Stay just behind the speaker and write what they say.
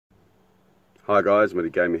Hi guys, Muddy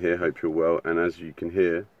Gamer here, hope you're well, and as you can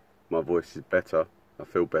hear, my voice is better, I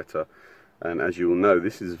feel better, and as you all know,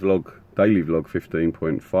 this is daily vlog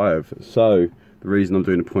 15.5, so the reason I'm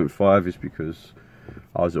doing a 0.5 is because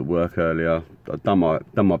I was at work earlier, I'd done my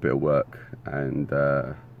bit of work, and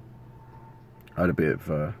I had a bit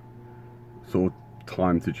of sort of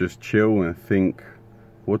time to just chill and think,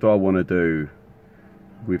 what do I want to do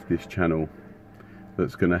with this channel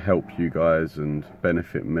that's going to help you guys and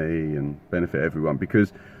benefit me and benefit everyone?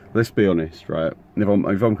 Because let's be honest, right,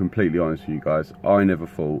 if I'm completely honest with you guys, I never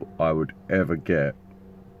thought I would ever get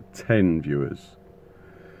 10 viewers,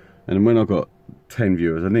 and when I got 10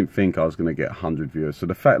 viewers I didn't think I was going to get 100 viewers. So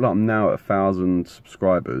the fact that I'm now at 1,000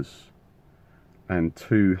 subscribers and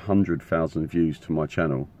 200,000 views to my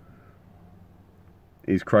channel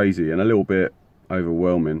is crazy and a little bit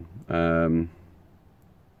overwhelming, if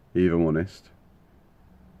I'm honest.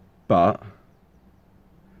 But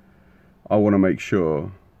I want to make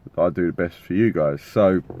sure that I do the best for you guys.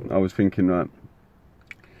 So I was thinking that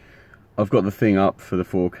I've got the thing up for the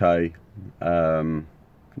 4K,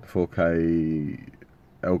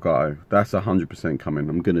 Elgato. That's 100% coming.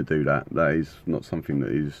 I'm going to do that. That is not something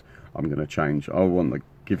that I'm going to change. I want to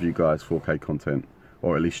give you guys 4K content,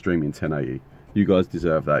 or at least streaming 1080. You guys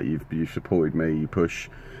deserve that. You've supported me. You push.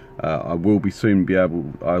 I will soon be able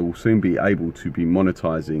to be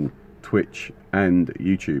monetizing Twitch and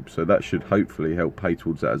YouTube, so that should hopefully help pay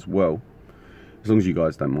towards that as well, as long as you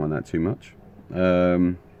guys don't mind that too much.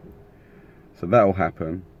 So that'll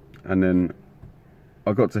happen. And then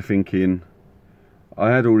I got to thinking, I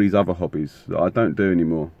had all these other hobbies that I don't do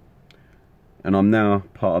anymore, and I'm now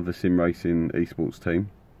part of the sim racing esports team,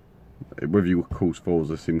 whether you call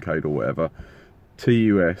Forza, Simcade or whatever.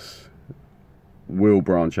 TUS will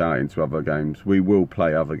branch out into other games. We will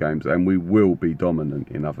play other games and we will be dominant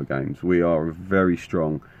in other games. We are a very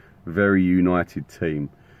strong, very united team,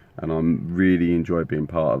 and I really enjoy being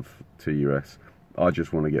part of TUS. I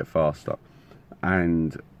just want to get faster,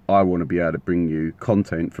 and I want to be able to bring you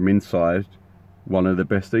content from inside one of the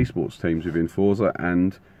best esports teams within Forza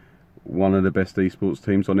and one of the best esports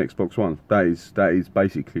teams on Xbox One. That is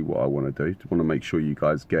basically what I want to do. I want to make sure you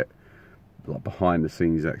guys get like behind the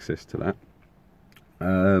scenes access to that.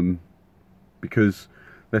 Because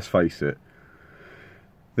let's face it,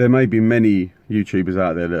 there may be many YouTubers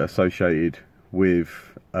out there that are associated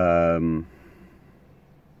with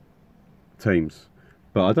teams,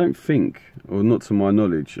 but I don't think, or not to my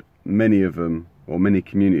knowledge, many of them, or many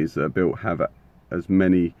communities that are built, have as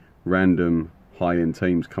many random high-end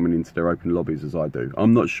teams coming into their open lobbies as I do.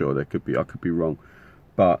 I'm not sure, I could be wrong,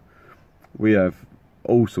 but we have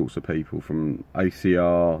all sorts of people from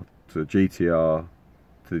ACR to GTR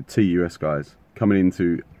to the TUS guys coming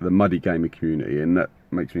into the Muddy Gamer community, and that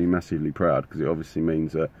makes me massively proud, because it obviously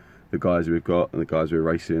means that the guys we've got and the guys we're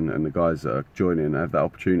racing and the guys that are joining have that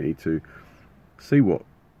opportunity to see what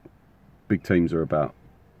big teams are about,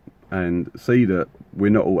 and see that we're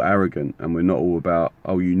not all arrogant and we're not all about,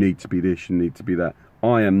 oh, you need to be this, you need to be that.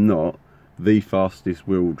 I am not the fastest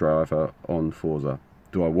wheel driver on Forza.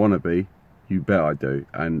 Do I want to be? You bet I do.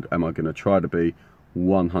 And am I going to try to be?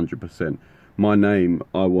 100%. My name,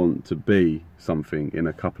 I want to be something in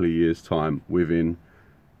a couple of years time within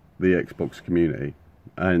the Xbox community,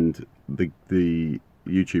 and the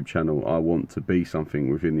YouTube channel, I want to be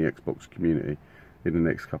something within the Xbox community in the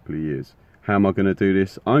next couple of years. How am I going to do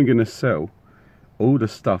this? I'm going to sell all the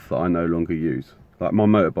stuff that I no longer use, like my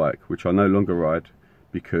motorbike, which I no longer ride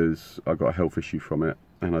because I got a health issue from it,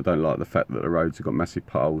 and I don't like the fact that the roads have got massive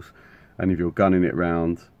potholes, and if you're gunning it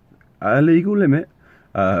round at a legal limit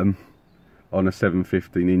on a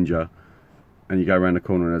 750 Ninja, and you go around the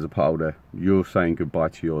corner and there's a puddle there, you're saying goodbye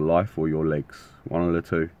to your life or your legs, one of the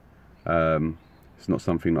two. It's not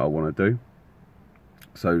something that I want to do.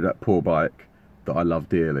 So that poor bike that I love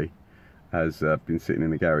dearly has been sitting in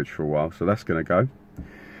the garage for a while, so that's going to go.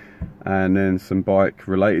 And then some bike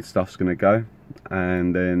related stuff's going to go,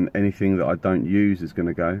 and then anything that I don't use is going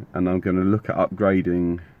to go, and I'm going to look at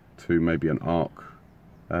upgrading to maybe an ARC,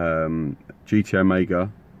 GT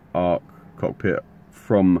Omega ARC cockpit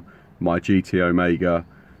from my GT Omega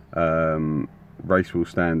race wheel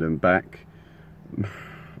stand and back.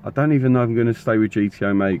 I don't even know if I'm going to stay with GT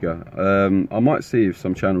Omega. I might see if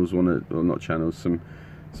some channels want to, or not channels, some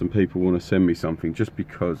people want to send me something, just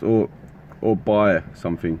because, or buy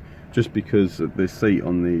something, just because the seat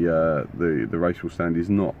on the race wheel stand is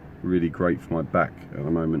not really great for my back at the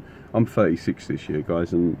moment. I'm 36 this year,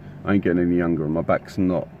 guys, and I ain't getting any younger, and my back's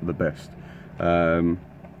not the best.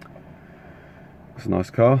 It's a nice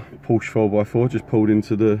car, Porsche 4x4, just pulled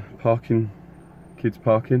into the parking, kids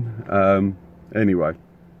parking. Anyway,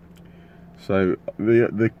 So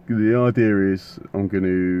the idea is I'm going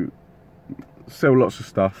to sell lots of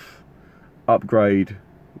stuff, upgrade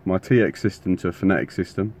my TX system to a Fanatec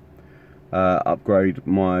system, upgrade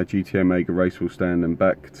my GT Omega race wheel stand and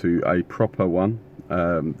back to a proper one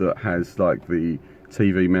that has like the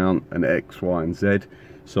TV mount and X, Y and Z,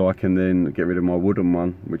 so I can then get rid of my wooden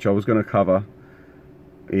one, which I was going to cover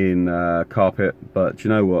in carpet. But do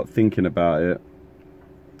you know what, thinking about it,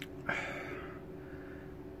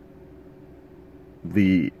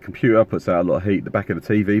 the computer puts out a lot of heat, the back of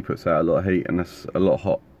the TV puts out a lot of heat, and that's a lot of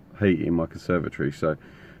hot heat in my conservatory. So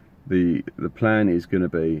the plan is going to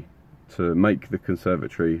be to make the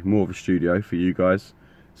conservatory more of a studio for you guys,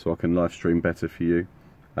 so I can live stream better for you.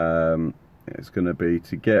 It's going to be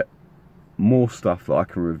to get more stuff that I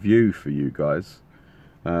can review for you guys,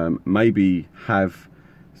 maybe have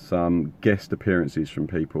some guest appearances from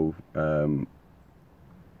people,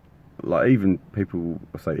 like even people,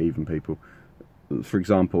 I say even people, for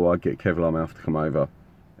example, I get Kevlar Mouth to come over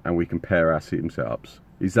and we compare our sim setups.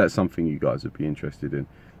 Is that something you guys would be interested in?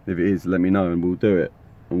 If it is, let me know and we'll do it,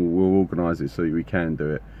 and we'll organise it so we can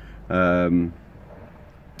do it.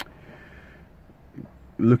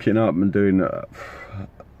 Looking up and doing, I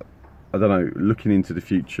don't know, looking into the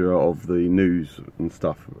future of the news and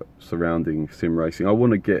stuff surrounding sim racing. I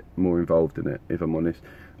want to get more involved in it, if I'm honest.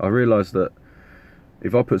 I realise that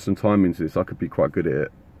if I put some time into this, I could be quite good at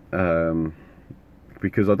it.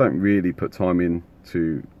 Because I don't really put time in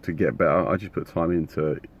to get better, I just put time in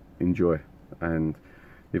to enjoy. And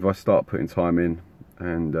if I start putting time in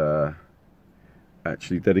and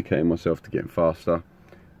actually dedicating myself to getting faster,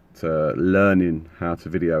 to learning how to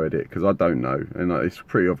video edit, because I don't know, and it's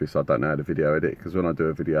pretty obvious I don't know how to video edit, because when I do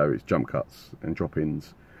a video it's jump cuts and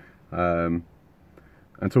drop-ins. And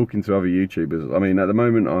talking to other YouTubers, I mean, at the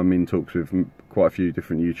moment I'm in talks with quite a few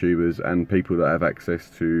different YouTubers and people that have access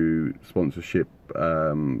to sponsorship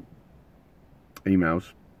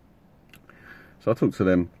emails. So I talk to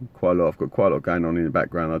them quite a lot. I've got quite a lot going on in the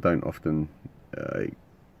background I don't often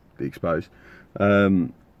expose.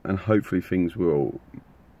 And hopefully things will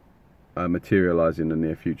materialise in the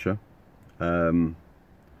near future. We're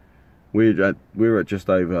at just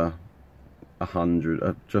over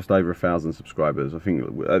 1,000 subscribers. I think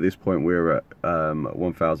at this point we're at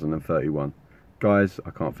 1,031. Guys, I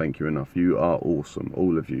can't thank you enough. You are awesome,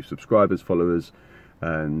 all of you, subscribers, followers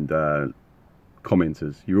and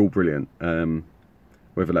commenters. You're all brilliant,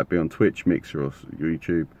 whether that be on Twitch, Mixer or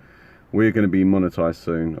YouTube. We're going to be monetized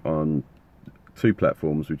soon on 2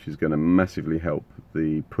 platforms, which is going to massively help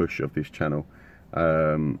the push of this channel.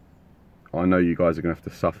 I know you guys are going to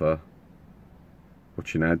have to suffer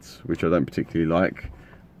watching ads, which I don't particularly like,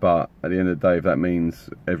 but at the end of the day, if that means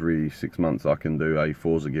every 6 months I can do a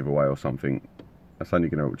Forza giveaway or something, that's only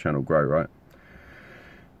going to help the channel grow, right?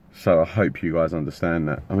 So I hope you guys understand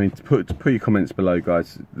that. I mean, to put your comments below,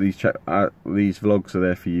 guys. These vlogs are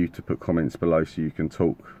there for you to put comments below so you can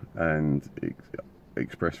talk and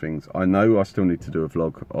express things. I know I still need to do a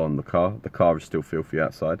vlog on the car. The car is still filthy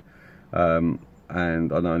outside, and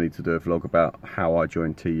I know I need to do a vlog about how I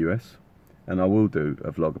joined TUS. And I will do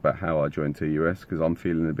a vlog about how I joined TUS, because I'm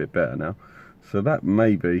feeling a bit better now. So that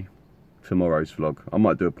may be tomorrow's vlog. I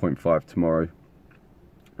might do a 0.5 tomorrow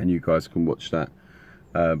and you guys can watch that.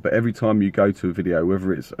 But every time you go to a video,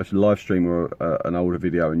 whether it's a live stream or an older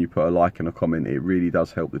video, and you put a like and a comment, it really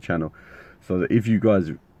does help the channel. So that if you guys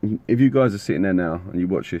are sitting there now and you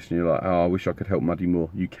watch this and you're like, oh, I wish I could help Muddy more,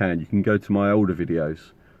 you can go to my older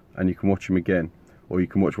videos and you can watch them again, or you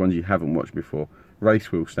can watch ones you haven't watched before,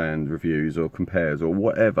 race wheel stand reviews or compares or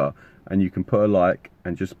whatever, and you can put a like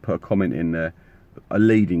and just put a comment in there, a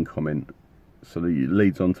leading comment, so that it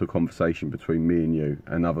leads on to a conversation between me and you,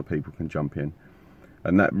 and other people can jump in.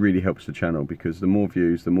 And that really helps the channel, because the more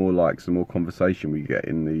views, the more likes, the more conversation we get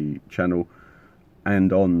in the channel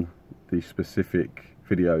and on the specific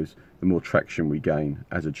videos, the more traction we gain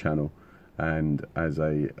as a channel and as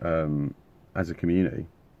a community.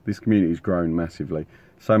 This community has grown massively,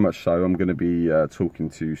 so much so I'm going to be talking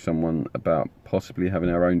to someone about possibly having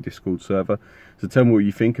our own Discord server. So tell me what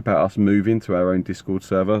you think about us moving to our own Discord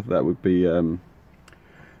server. That would be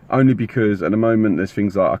only because at the moment there's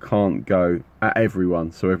things like I can't go at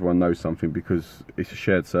everyone so everyone knows something, because it's a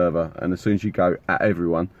shared server, and as soon as you go at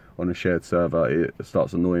everyone on a shared server, it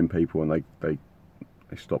starts annoying people and they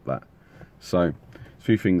stop that. So a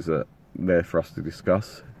few things that are there for us to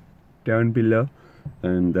discuss down below.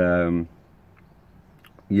 And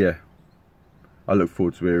yeah, I look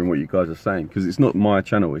forward to hearing what you guys are saying, because it's not my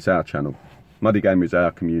channel, it's our channel. Muddy Gamer is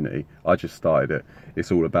our community. I just started it.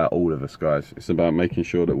 It's all about all of us, guys. It's about making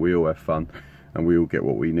sure that we all have fun and we all get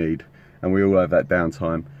what we need and we all have that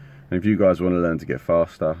downtime. And if you guys want to learn to get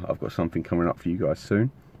faster, I've got something coming up for you guys soon.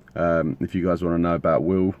 If you guys want to know about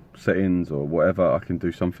wheel settings or whatever, I can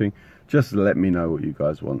do something. Just let me know what you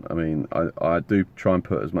guys want. I mean, I do try and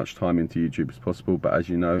put as much time into YouTube as possible, but as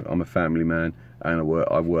you know, I'm a family man and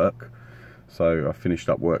I work. So I finished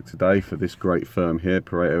up work today for this great firm here,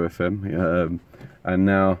 Pareto FM, and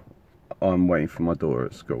now I'm waiting for my daughter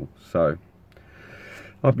at school. So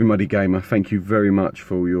I've been Muddy Gamer. Thank you very much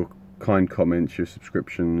for all your kind comments, your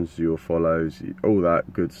subscriptions, your follows, all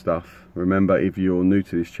that good stuff. Remember, if you're new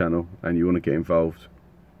to this channel and you want to get involved,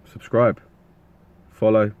 subscribe,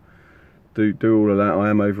 follow, do all of that. I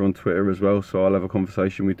am over on Twitter as well, so I'll have a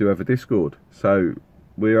conversation. We do have a Discord, so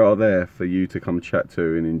we are there for you to come chat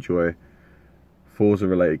to and enjoy Forza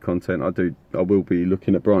related content. I will be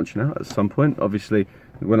looking at branching out at some point. Obviously,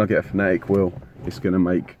 when I get a Fanatec wheel, it's going to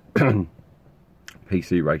make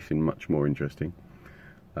PC racing much more interesting.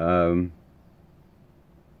 So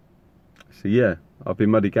yeah, I've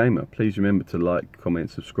been Muddy Gamer. Please remember to like, comment,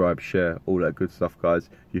 subscribe, share, all that good stuff, guys.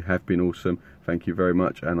 You have been awesome. Thank you very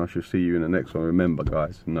much, and I shall see you in the next one. Remember,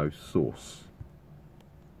 guys, no sauce.